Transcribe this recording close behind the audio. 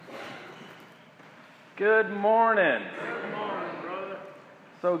Good morning. Good morning, brother.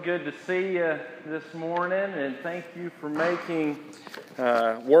 So good to see you this morning, and thank you for making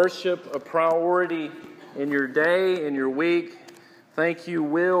worship a priority in your day, in your week. Thank you,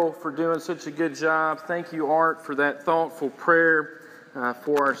 Will, for doing such a good job. Thank you, Art, for that thoughtful prayer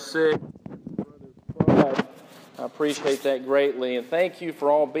for our sick. I appreciate that greatly, and thank you for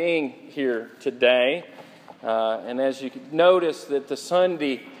all being here today. And as you notice that the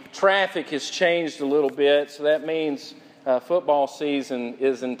Sunday traffic has changed a little bit, so that means football season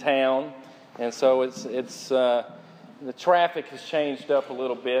is in town, and so it's the traffic has changed up a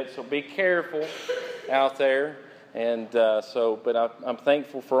little bit. So be careful out there, and but I'm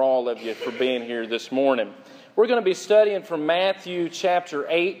thankful for all of you for being here this morning. We're going to be studying from Matthew chapter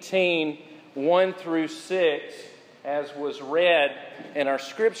 18, 1 through 6, as was read in our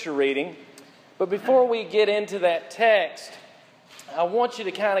scripture reading. But before we get into that text, I want you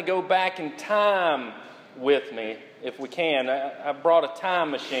to kind of go back in time with me, if we can. I brought a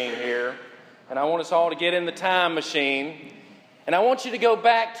time machine here, and I want us all to get in the time machine. And I want you to go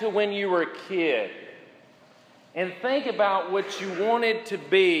back to when you were a kid and think about what you wanted to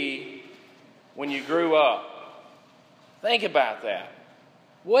be when you grew up. Think about that.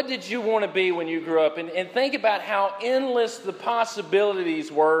 What did you want to be when you grew up? And think about how endless the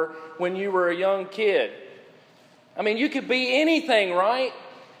possibilities were when you were a young kid. I mean, you could be anything, right?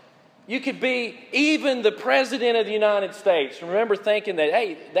 You could be even the President of the United States. Remember thinking that,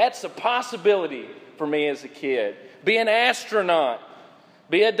 hey, that's a possibility for me as a kid. Be an astronaut.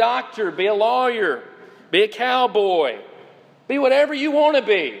 Be a doctor. Be a lawyer. Be a cowboy. Be whatever you want to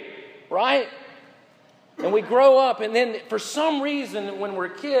be, right? And we grow up, and then for some reason, when we're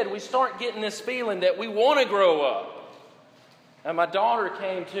a kid, we start getting this feeling that we want to grow up. And my daughter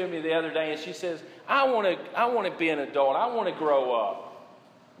came to me the other day, and she says, I want to be an adult. I want to grow up.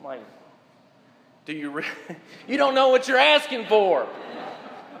 I'm like, do you really? You don't know what you're asking for.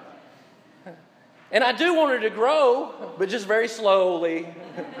 And I do want her to grow, but just very slowly.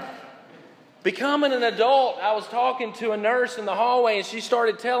 Becoming an adult, I was talking to a nurse in the hallway, and she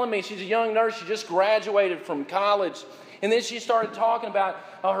started telling me, she's a young nurse, she just graduated from college. And then she started talking about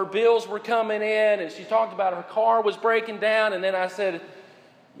how her bills were coming in, and she talked about her car was breaking down. And then I said,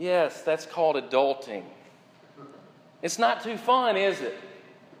 yes, that's called adulting. It's not too fun, is it?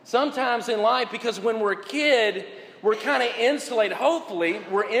 Sometimes in life, because when we're a kid, we're kind of insulated. Hopefully,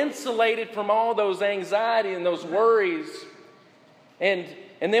 we're insulated from all those anxiety and those worries. And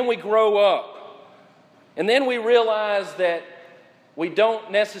then we grow up. And then we realize that we don't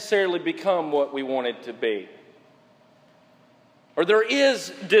necessarily become what we wanted to be. Or there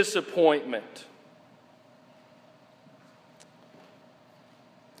is disappointment.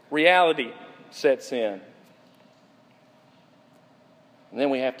 Reality sets in. And then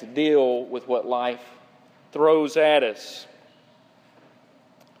we have to deal with what life throws at us.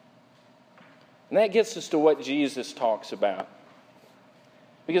 And that gets us to what Jesus talks about.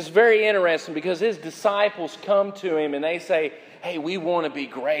 Because it's very interesting, because his disciples come to him and they say, hey, we want to be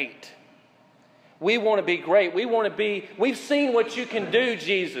great. We want to be great. We've seen what you can do,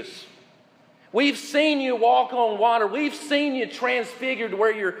 Jesus. We've seen you walk on water. We've seen you transfigured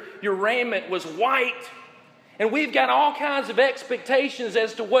where your raiment was white. And we've got all kinds of expectations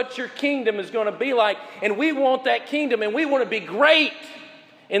as to what your kingdom is going to be like. And we want that kingdom, and we want to be great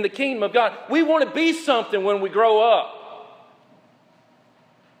in the kingdom of God. We want to be something when we grow up.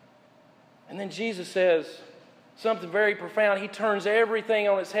 And then Jesus says something very profound. He turns everything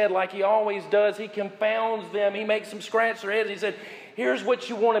on its head like he always does. He confounds them. He makes them scratch their heads. He said, here's what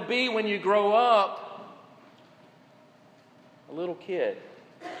you want to be when you grow up. A little kid.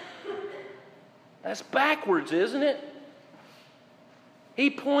 That's backwards, isn't it? He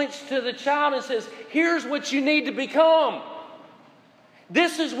points to the child and says, here's what you need to become.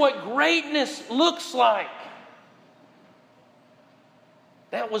 This is what greatness looks like.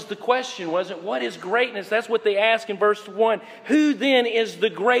 That was the question, wasn't it? What is greatness? That's what they ask in verse 1. Who then is the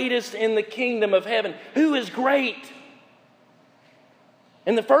greatest in the kingdom of heaven? Who is great?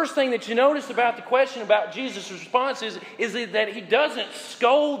 And the first thing that you notice about the question about Jesus' response is that he doesn't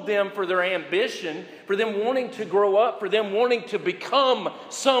scold them for their ambition, for them wanting to grow up, for them wanting to become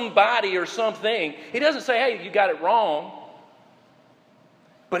somebody or something. He doesn't say, hey, you got it wrong.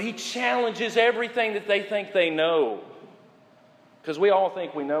 But he challenges everything that they think they know. Because we all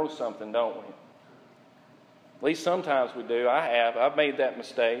think we know something, don't we? At least sometimes we do. I have. I've made that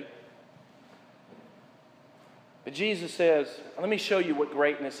mistake. But Jesus says, let me show you what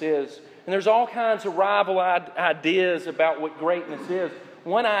greatness is. And there's all kinds of rival ideas about what greatness is.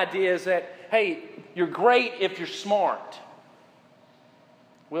 One idea is that, hey, you're great if you're smart.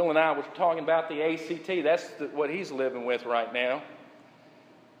 Will and I were talking about the ACT. That's what he's living with right now.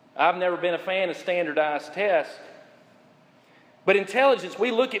 I've never been a fan of standardized tests. But intelligence, we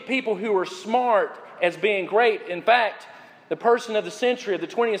look at people who are smart as being great. In fact, the person of the century, of the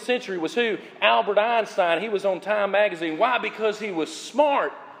 20th century, was who? Albert Einstein. He was on Time magazine. Why? Because he was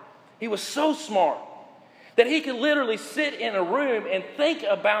smart. He was so smart that he could literally sit in a room and think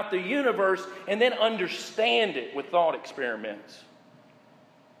about the universe and then understand it with thought experiments.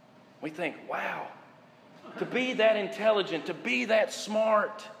 We think, wow, to be that intelligent, to be that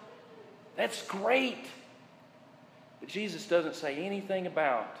smart, that's great. But Jesus doesn't say anything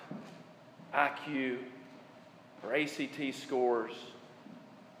about IQ or ACT scores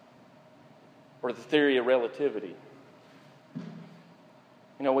or the theory of relativity.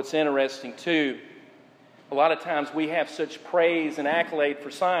 You know, what's interesting too, a lot of times we have such praise and accolade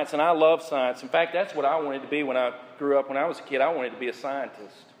for science, and I love science. In fact, that's what I wanted to be when I grew up. When I was a kid, I wanted to be a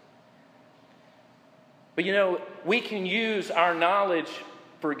scientist. But you know, we can use our knowledge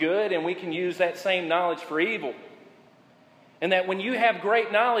for good, and we can use that same knowledge for evil. And that when you have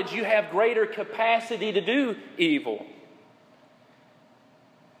great knowledge, you have greater capacity to do evil.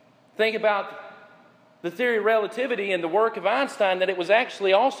 Think about the theory of relativity and the work of Einstein, that it was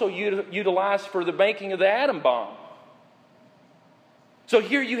actually also utilized for the making of the atom bomb. So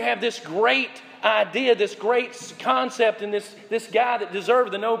here you have this great idea, this great concept, and this guy that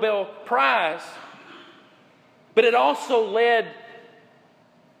deserved the Nobel Prize. But it also led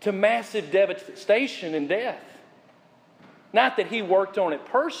to massive devastation and death. Not that he worked on it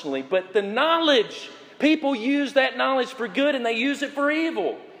personally, but the knowledge. People use that knowledge for good and they use it for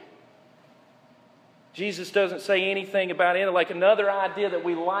evil. Jesus doesn't say anything about it. Like another idea that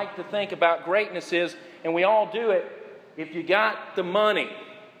we like to think about greatness is, and we all do it, if you got the money.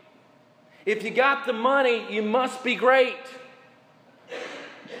 If you got the money, you must be great.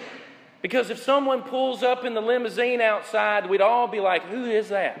 Because if someone pulls up in the limousine outside, we'd all be like, who is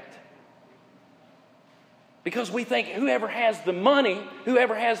that? Because we think whoever has the money,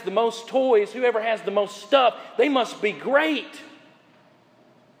 whoever has the most toys, whoever has the most stuff, they must be great.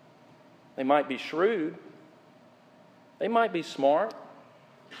 They might be shrewd. They might be smart.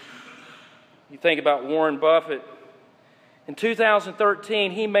 You think about Warren Buffett. In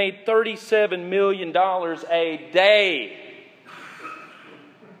 2013, he made $37 million a day.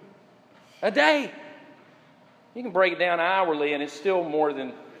 A day. You can break it down hourly, and it's still more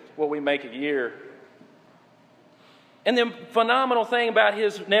than what we make a year. And the phenomenal thing about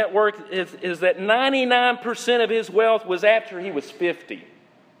his net worth is that 99% of his wealth was after he was 50.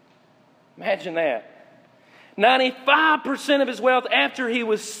 Imagine that. 95% of his wealth after he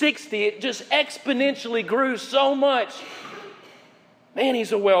was 60. It just exponentially grew so much. Man,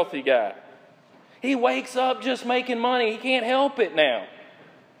 he's a wealthy guy. He wakes up just making money. He can't help it now.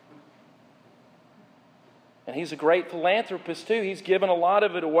 And he's a great philanthropist too. He's given a lot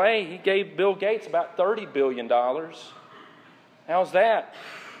of it away. He gave Bill Gates about $30 billion. How's that?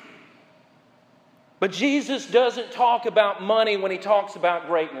 But Jesus doesn't talk about money when he talks about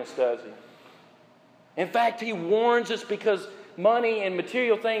greatness, does he? In fact, he warns us because money and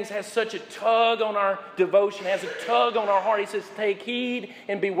material things has such a tug on our devotion, has a tug on our heart. He says, take heed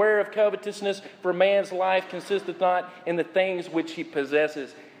and beware of covetousness, for man's life consisteth not in the things which he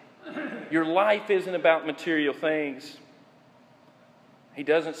possesses. Your life isn't about material things. He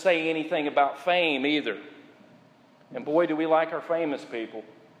doesn't say anything about fame either. And boy, do we like our famous people.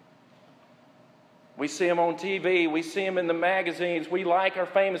 We see them on TV. We see them in the magazines. We like our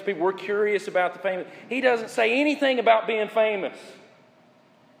famous people. We're curious about the famous. He doesn't say anything about being famous.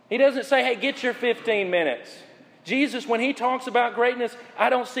 He doesn't say, hey, get your 15 minutes. Jesus, when he talks about greatness, I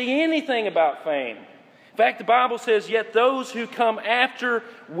don't see anything about fame. In fact, the Bible says, yet those who come after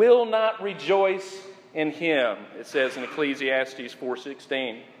will not rejoice in him. It says in Ecclesiastes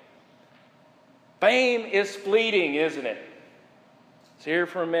 4:16. Fame is fleeting, isn't it? It's here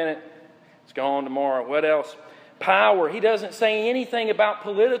for a minute. It's gone tomorrow. What else? Power. He doesn't say anything about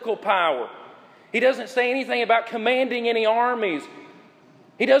political power. He doesn't say anything about commanding any armies.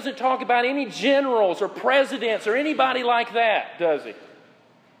 He doesn't talk about any generals or presidents or anybody like that, does he?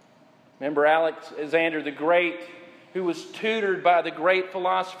 Remember Alexander the Great, who was tutored by the great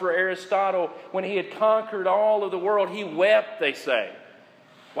philosopher Aristotle. When he had conquered all of the world, he wept, they say.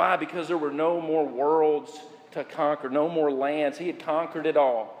 Why? Because there were no more worlds to conquer, no more lands. He had conquered it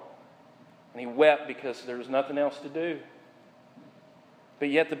all. And he wept because there was nothing else to do. But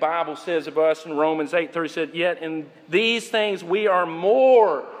yet the Bible says of us in Romans 8:30, said, yet in these things we are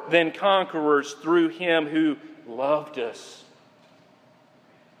more than conquerors through him who loved us.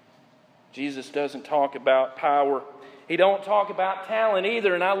 Jesus doesn't talk about power. He don't talk about talent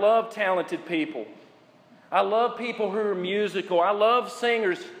either, and I love talented people. I love people who are musical. I love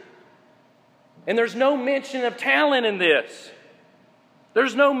singers. And there's no mention of talent in this.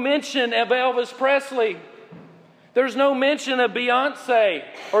 There's no mention of Elvis Presley. There's no mention of Beyonce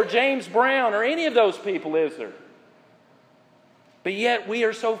or James Brown or any of those people, is there? But yet we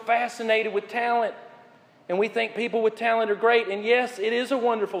are so fascinated with talent. And we think people with talent are great. And yes, it is a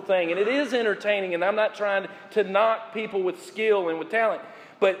wonderful thing. And it is entertaining. And I'm not trying to knock people with skill and with talent.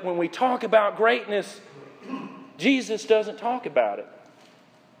 But when we talk about greatness, Jesus doesn't talk about it.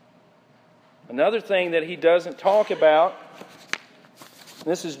 Another thing that he doesn't talk about,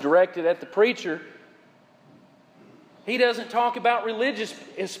 this is directed at the preacher, he doesn't talk about religious,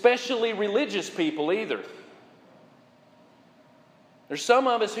 especially religious people either. There's some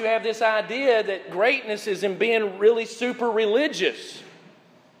of us who have this idea that greatness is in being really super religious.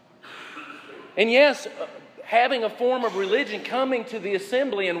 And yes, having a form of religion, coming to the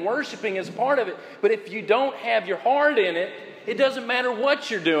assembly and worshiping is part of it. But if you don't have your heart in it, it doesn't matter what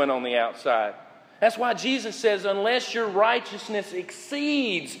you're doing on the outside. That's why Jesus says, unless your righteousness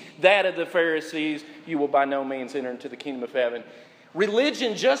exceeds that of the Pharisees, you will by no means enter into the kingdom of heaven.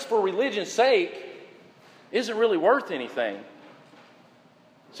 Religion, just for religion's sake, isn't really worth anything.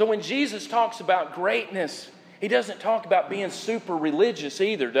 So when Jesus talks about greatness, he doesn't talk about being super religious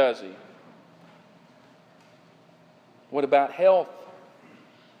either, does he? What about health?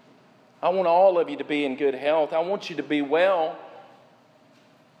 I want all of you to be in good health. I want you to be well.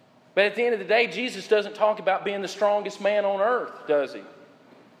 But at the end of the day, Jesus doesn't talk about being the strongest man on earth, does he?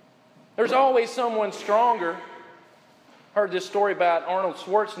 There's always someone stronger. Heard this story about Arnold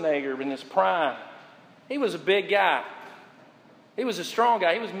Schwarzenegger in his prime. He was a big guy. He was a strong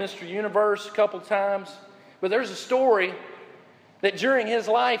guy. He was Mr. Universe a couple times. But there's a story that during his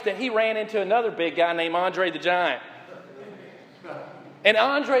life that he ran into another big guy named Andre the Giant. And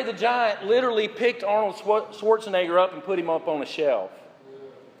Andre the Giant literally picked Arnold Schwarzenegger up and put him up on a shelf.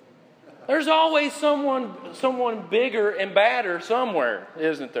 There's always someone bigger and badder somewhere,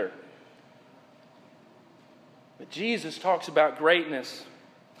 isn't there? But Jesus talks about greatness.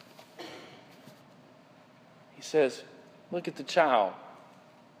 He says, look at the child.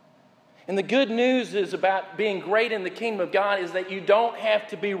 And the good news is about being great in the kingdom of God is that you don't have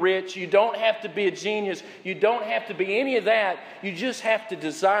to be rich. You don't have to be a genius. You don't have to be any of that. You just have to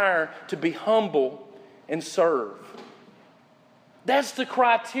desire to be humble and serve. That's the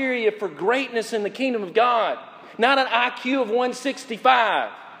criteria for greatness in the kingdom of God. Not an IQ of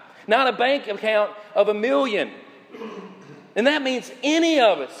 165. Not a bank account of $1 million. And that means any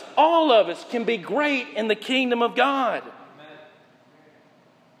of us, all of us, can be great in the kingdom of God.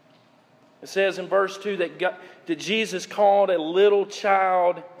 It says in verse 2 that Jesus called a little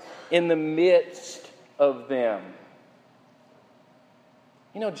child in the midst of them.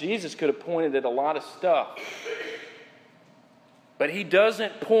 You know, Jesus could have pointed at a lot of stuff. But he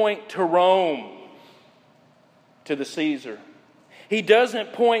doesn't point to Rome, to the Caesar. He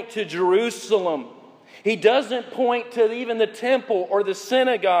doesn't point to Jerusalem. He doesn't point to even the temple or the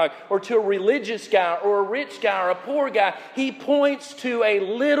synagogue or to a religious guy or a rich guy or a poor guy. He points to a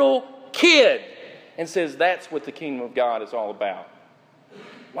little kid and says that's what the kingdom of God is all about.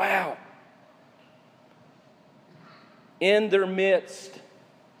 Wow. In their midst.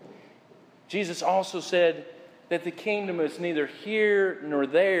 Jesus also said that the kingdom is neither here nor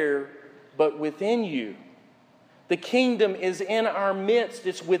there, but within you. The kingdom is in our midst.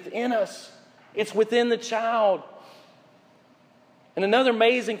 It's within us. It's within the child. And another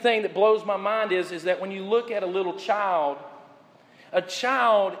amazing thing that blows my mind is that when you look at a little child, a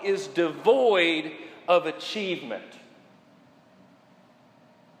child is devoid of achievement.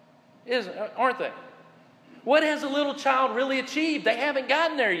 Aren't they? What has a little child really achieved? They haven't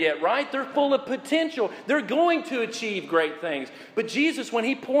gotten there yet, right? They're full of potential. They're going to achieve great things. But Jesus, when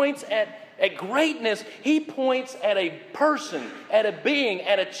he points at greatness, he points at a person, at a being,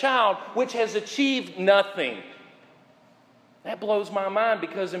 at a child which has achieved nothing. That blows my mind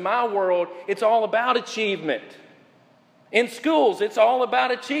because in my world, it's all about achievement. In schools, it's all about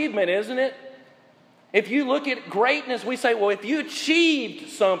achievement, isn't it? If you look at greatness, we say, well, if you achieved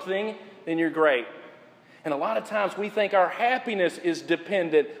something, then you're great. And a lot of times we think our happiness is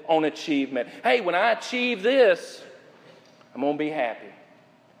dependent on achievement. Hey, when I achieve this, I'm going to be happy.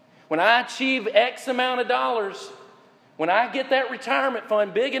 When I achieve X amount of dollars, when I get that retirement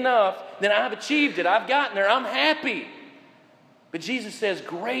fund big enough, then I've achieved it. I've gotten there. I'm happy. But Jesus says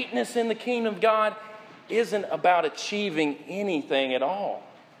greatness in the kingdom of God isn't about achieving anything at all.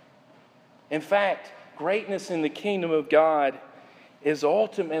 In fact, greatness in the kingdom of God is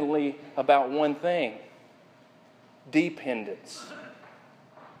ultimately about one thing: dependence.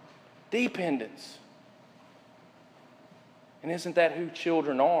 Dependence. And isn't that who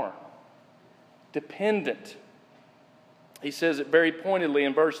children are? Dependent. He says it very pointedly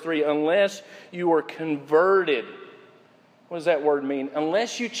in verse 3, unless you are converted. What does that word mean?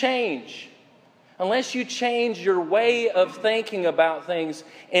 Unless you change. Unless you change your way of thinking about things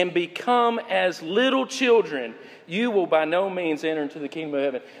and become as little children, you will by no means enter into the kingdom of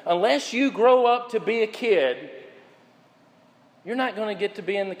heaven. Unless you grow up to be a kid, you're not going to get to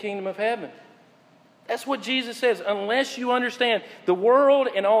be in the kingdom of heaven. That's what Jesus says. Unless you understand the world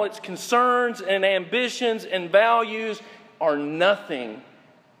and all its concerns and ambitions and values are nothing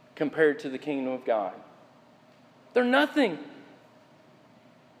compared to the kingdom of God. They're nothing.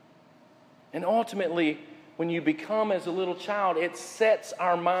 And ultimately, when you become as a little child, it sets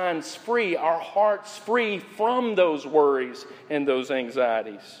our minds free, our hearts free from those worries and those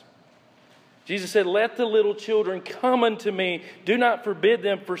anxieties. Jesus said, let the little children come unto me. Do not forbid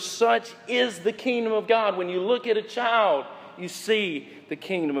them, for such is the kingdom of God. When you look at a child, you see the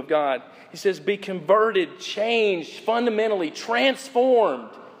kingdom of God. He says, be converted, changed, fundamentally transformed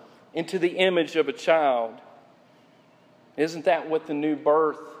into the image of a child. Isn't that what the new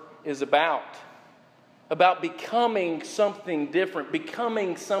birth is about? About becoming something different,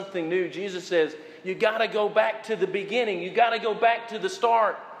 becoming something new. Jesus says, you got to go back to the beginning. You got to go back to the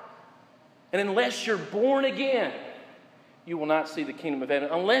start. And unless you're born again, you will not see the kingdom of heaven.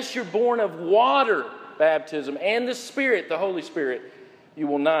 Unless you're born of water baptism and the Spirit, the Holy Spirit, you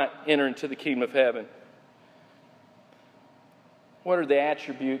will not enter into the kingdom of heaven. What are the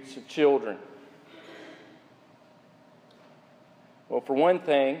attributes of children? Well, for one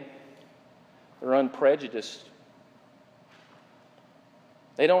thing, they're unprejudiced.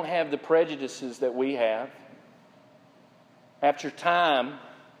 They don't have the prejudices that we have. After time,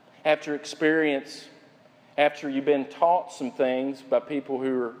 after experience, after you've been taught some things by people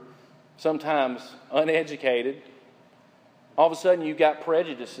who are sometimes uneducated, all of a sudden you've got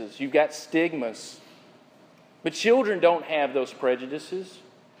prejudices, you've got stigmas. But children don't have those prejudices.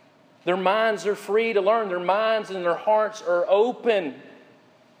 Their minds are free to learn. Their minds and their hearts are open.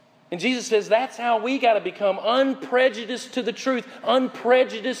 And Jesus says that's how we got to become unprejudiced to the truth,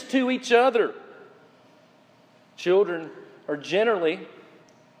 unprejudiced to each other. Children are generally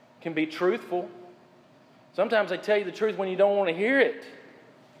can be truthful. Sometimes they tell you the truth when you don't want to hear it.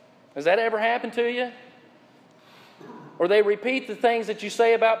 Has that ever happened to you? Or they repeat the things that you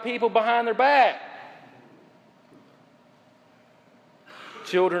say about people behind their back.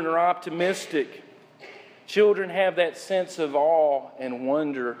 Children are optimistic. Children have that sense of awe and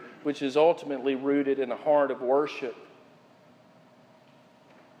wonder, which is ultimately rooted in a heart of worship.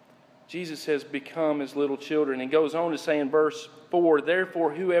 Jesus says, become as little children. He goes on to say in verse 4,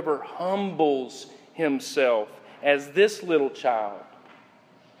 therefore whoever humbles himself as this little child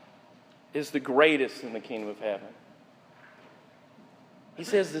is the greatest in the kingdom of heaven. He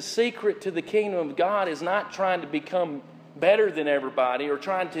says the secret to the kingdom of God is not trying to become better than everybody or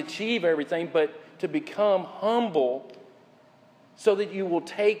trying to achieve everything, but to become humble so that you will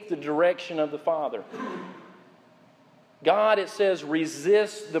take the direction of the Father. God, it says,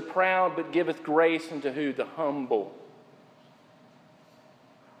 resists the proud but giveth grace unto who? The humble.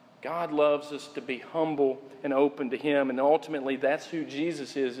 God loves us to be humble and open to Him, and ultimately that's who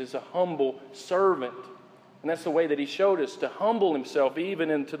Jesus is a humble servant. And that's the way that He showed us, to humble Himself even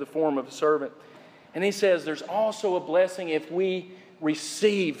into the form of a servant. And He says there's also a blessing if we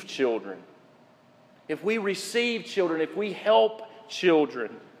receive children. If we receive children, if we help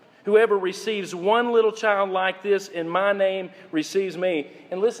children. Whoever receives one little child like this in my name receives me.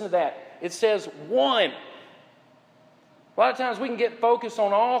 And listen to that. It says one. A lot of times we can get focused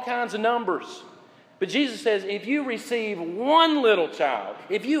on all kinds of numbers. But Jesus says if you receive one little child,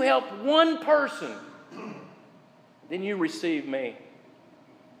 if you help one person, then you receive me.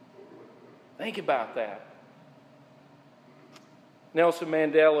 Think about that. Nelson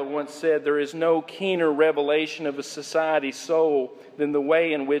Mandela once said, there is no keener revelation of a society's soul than the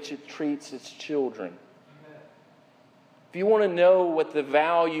way in which it treats its children. If you want to know what the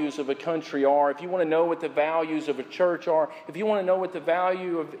values of a country are, if you want to know what the values of a church are, if you want to know what the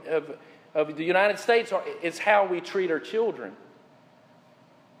value of the United States are, it's how we treat our children.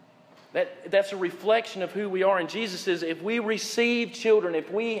 That's a reflection of who we are. And Jesus says, if we receive children,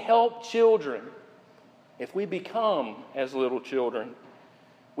 if we help children, if we become as little children,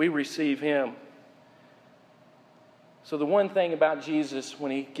 we receive Him. So the one thing about Jesus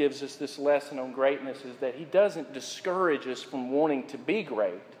when He gives us this lesson on greatness is that He doesn't discourage us from wanting to be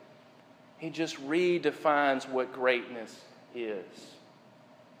great. He just redefines what greatness is.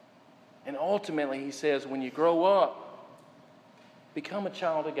 And ultimately, he says, when you grow up, become a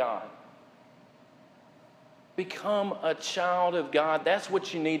child of God. Become a child of God. That's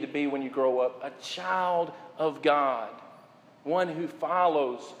what you need to be when you grow up. A child of God. One who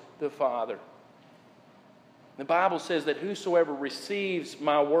follows the Father. The Bible says that whosoever receives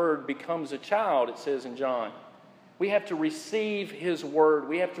my word becomes a child, it says in John. We have to receive His word.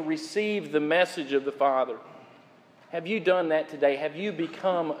 We have to receive the message of the Father. Have you done that today? Have you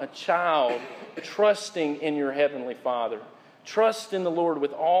become a child trusting in your Heavenly Father? Trust in the Lord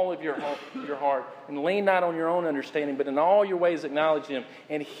with all of your heart, and lean not on your own understanding, but in all your ways acknowledge Him,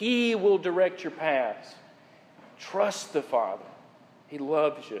 and He will direct your paths. Trust the Father. He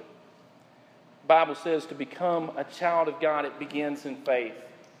loves you. The Bible says to become a child of God, it begins in faith.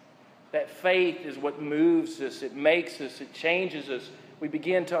 That faith is what moves us, it makes us, it changes us. We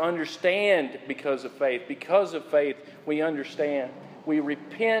begin to understand because of faith. Because of faith, we understand. We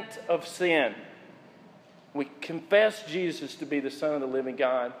repent of sin. We confess Jesus to be the Son of the living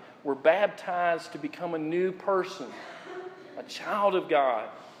God. We're baptized to become a new person, a child of God.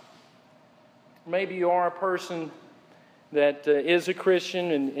 Maybe you are a person that is a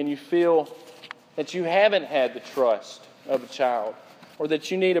Christian and you feel that you haven't had the trust of a child, or that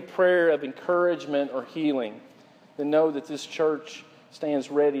you need a prayer of encouragement or healing, then know that this church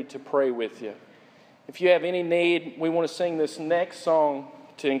stands ready to pray with you. If you have any need, we want to sing this next song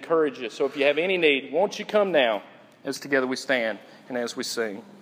to encourage you. So if you have any need, won't you come now as together we stand and as we sing.